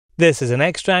This is an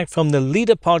extract from the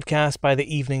Leader podcast by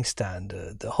the Evening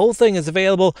Standard. The whole thing is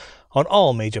available on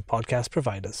all major podcast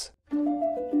providers.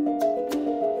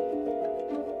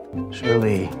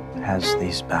 Shirley has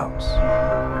these bouts.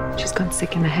 She's gone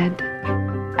sick in the head.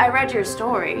 I read your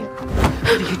story. What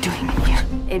are you doing in here?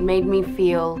 It made me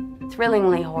feel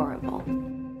thrillingly horrible.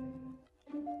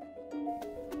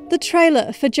 The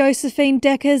trailer for Josephine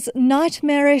Decker's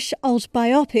nightmarish alt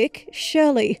biopic,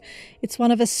 Shirley. It's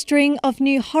one of a string of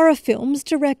new horror films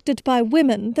directed by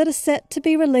women that are set to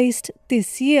be released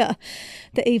this year.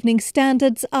 The Evening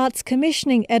Standard's arts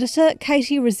commissioning editor,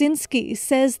 Katie Rosseinsky,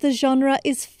 says the genre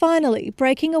is finally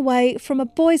breaking away from a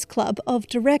boys' club of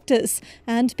directors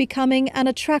and becoming an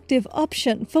attractive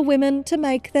option for women to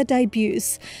make their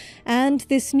debuts. And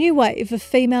this new wave of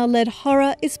female-led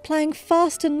horror is playing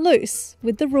fast and loose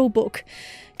with the rulebook.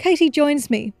 Katie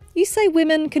joins me. You say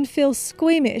women can feel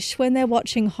squeamish when they're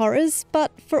watching horrors,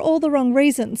 but for all the wrong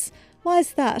reasons. Why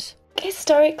is that?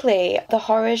 Historically, the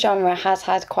horror genre has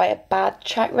had quite a bad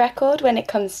track record when it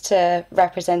comes to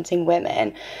representing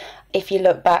women. If you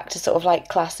look back to sort of like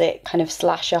classic kind of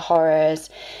slasher horrors,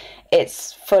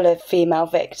 it's full of female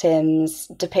victims,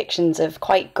 depictions of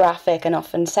quite graphic and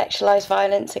often sexualised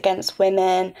violence against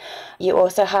women. You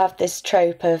also have this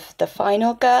trope of the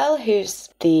final girl, who's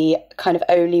the kind of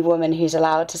only woman who's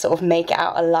allowed to sort of make it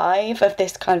out alive of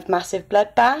this kind of massive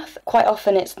bloodbath. Quite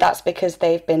often that's because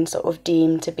they've been sort of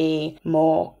deemed to be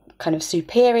more kind of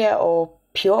superior or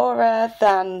purer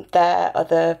than their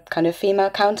other kind of female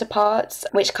counterparts,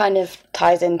 which kind of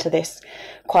ties into this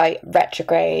quite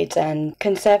retrograde and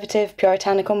conservative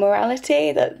puritanical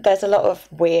morality. That there's a lot of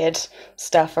weird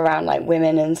stuff around like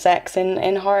women and sex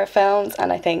in horror films,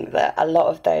 and I think that a lot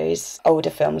of those older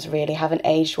films really haven't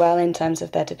aged well in terms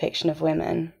of their depiction of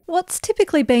women. What's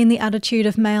typically been the attitude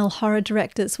of male horror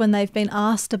directors when they've been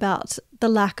asked about the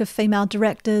lack of female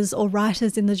directors or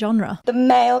writers in the genre? The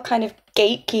male kind of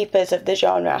gatekeepers of the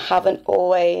genre haven't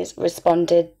always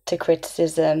responded to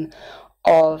criticism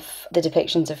of the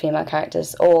depictions of female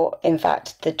characters, or in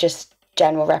fact the just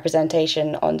general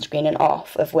representation on screen and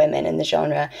off of women in the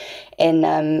genre in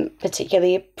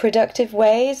particularly productive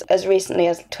ways. As recently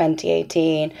as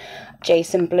 2018,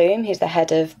 Jason Blum, who's the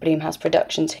head of Blumhouse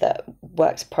Productions that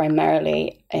works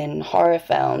primarily in horror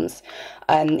films,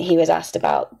 he was asked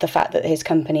about the fact that his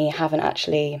company haven't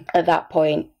actually at that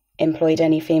point employed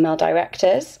any female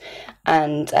directors,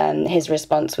 and his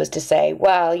response was to say,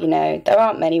 well, you know, there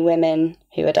aren't many women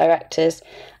who are directors,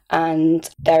 and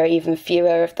there are even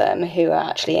fewer of them who are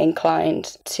actually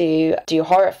inclined to do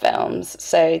horror films.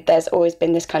 So there's always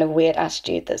been this kind of weird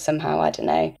attitude that somehow, I don't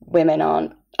know, women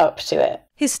aren't up to it.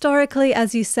 Historically,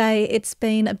 as you say, it's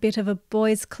been a bit of a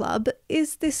boys' club.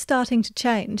 Is this starting to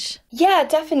change? Yeah,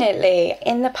 definitely.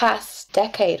 In the past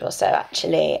decade or so,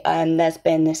 actually, there's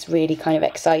been this really kind of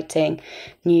exciting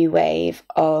new wave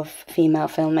of female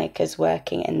filmmakers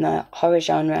working in the horror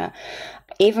genre.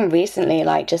 Even recently,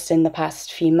 like just in the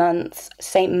past few months,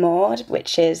 Saint Maud,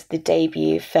 which is the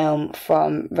debut film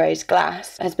from Rose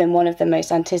Glass, has been one of the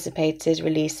most anticipated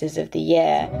releases of the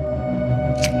year.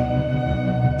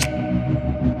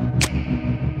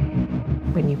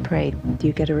 When you pray, do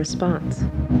you get a response?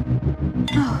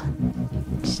 Oh,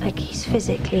 it's like he's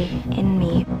physically in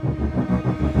me.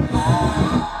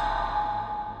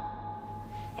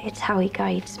 It's how he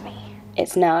guides me.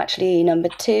 It's now actually number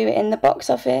 2 in the box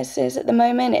offices at the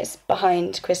moment. It's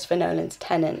behind Christopher Nolan's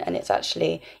Tenet, and it's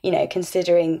actually, you know,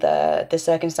 considering the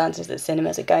circumstances that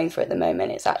cinemas are going through at the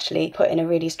moment, it's actually put in a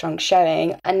really strong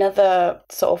showing. Another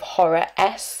sort of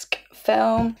horror-esque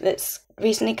film that's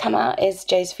recently come out is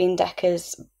Josephine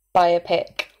Decker's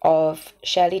biopic of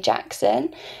Shirley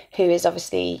Jackson, who is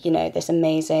obviously, you know, this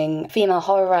amazing female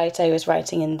horror writer who was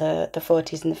writing in the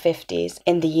 40s and the 50s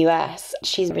in the US.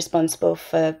 She's responsible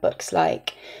for books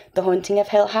like The Haunting of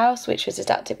Hill House, which was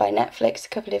adapted by Netflix a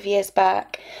couple of years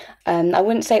back. I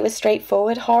wouldn't say it was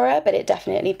straightforward horror, but it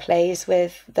definitely plays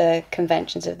with the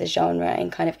conventions of the genre in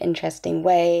kind of interesting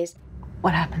ways.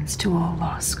 What happens to all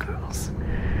lost girls?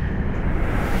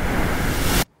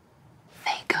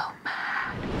 They go mad.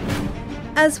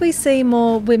 As we see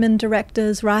more women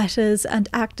directors, writers and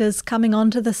actors coming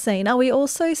onto the scene, are we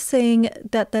also seeing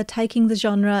that they're taking the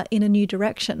genre in a new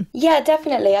direction? Yeah,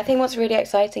 definitely. I think what's really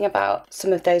exciting about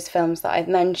some of those films that I've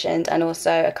mentioned, and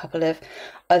also a couple of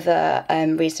other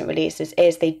recent releases,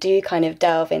 is they do kind of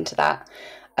delve into that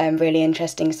really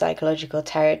interesting psychological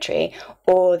territory,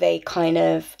 or they kind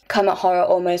of come at horror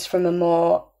almost from a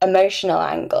more emotional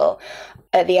angle.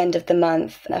 At the end of the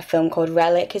month, a film called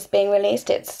Relic is being released.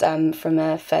 It's from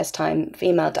a first-time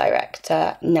female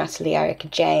director, Natalie Erica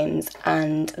James,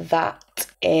 and that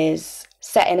is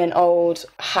set in an old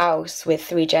house with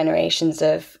 3 generations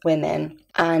of women,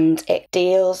 and it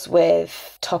deals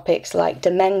with topics like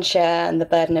dementia and the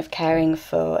burden of caring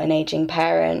for an aging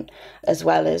parent, as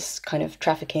well as kind of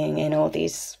trafficking in all the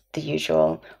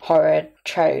usual horror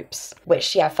tropes,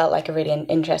 which felt like a really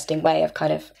interesting way of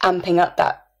kind of amping up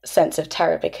that sense of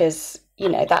terror, because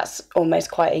that's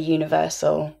almost quite a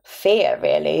universal fear,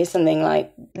 really, something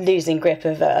like losing grip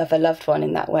of a loved one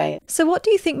in that way. So what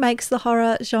do you think makes the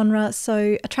horror genre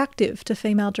so attractive to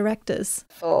female directors?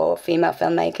 For female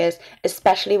filmmakers,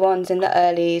 especially ones in the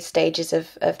early stages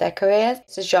of their careers,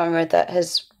 it's a genre that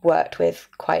has worked with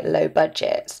quite low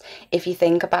budgets. If you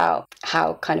think about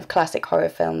how kind of classic horror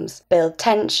films build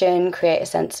tension, create a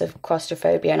sense of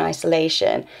claustrophobia and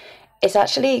isolation, it's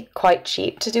actually quite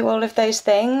cheap to do all of those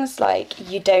things. Like,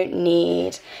 you don't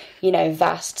need,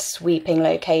 vast sweeping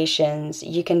locations.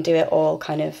 You can do it all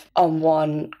kind of on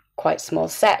one quite small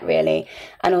set, really.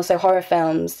 And also horror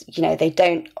films, they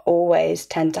don't always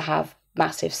tend to have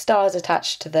massive stars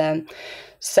attached to them.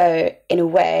 So in a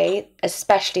way,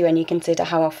 especially when you consider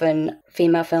how often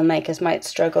female filmmakers might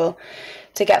struggle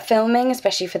to get filming,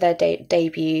 especially for their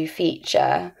debut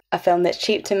feature, a film that's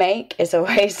cheap to make is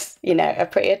always, a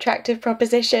pretty attractive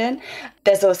proposition.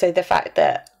 There's also the fact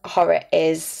that horror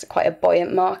is quite a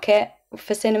buoyant market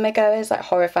for cinema goers. Like,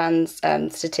 horror fans,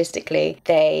 statistically,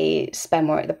 they spend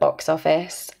more at the box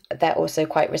office. They're also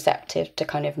quite receptive to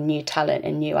kind of new talent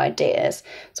and new ideas.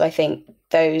 So I think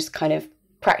those kind of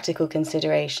practical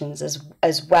considerations,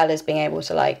 as well as being able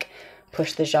to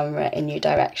push the genre in new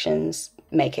directions,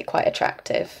 make it quite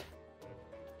attractive.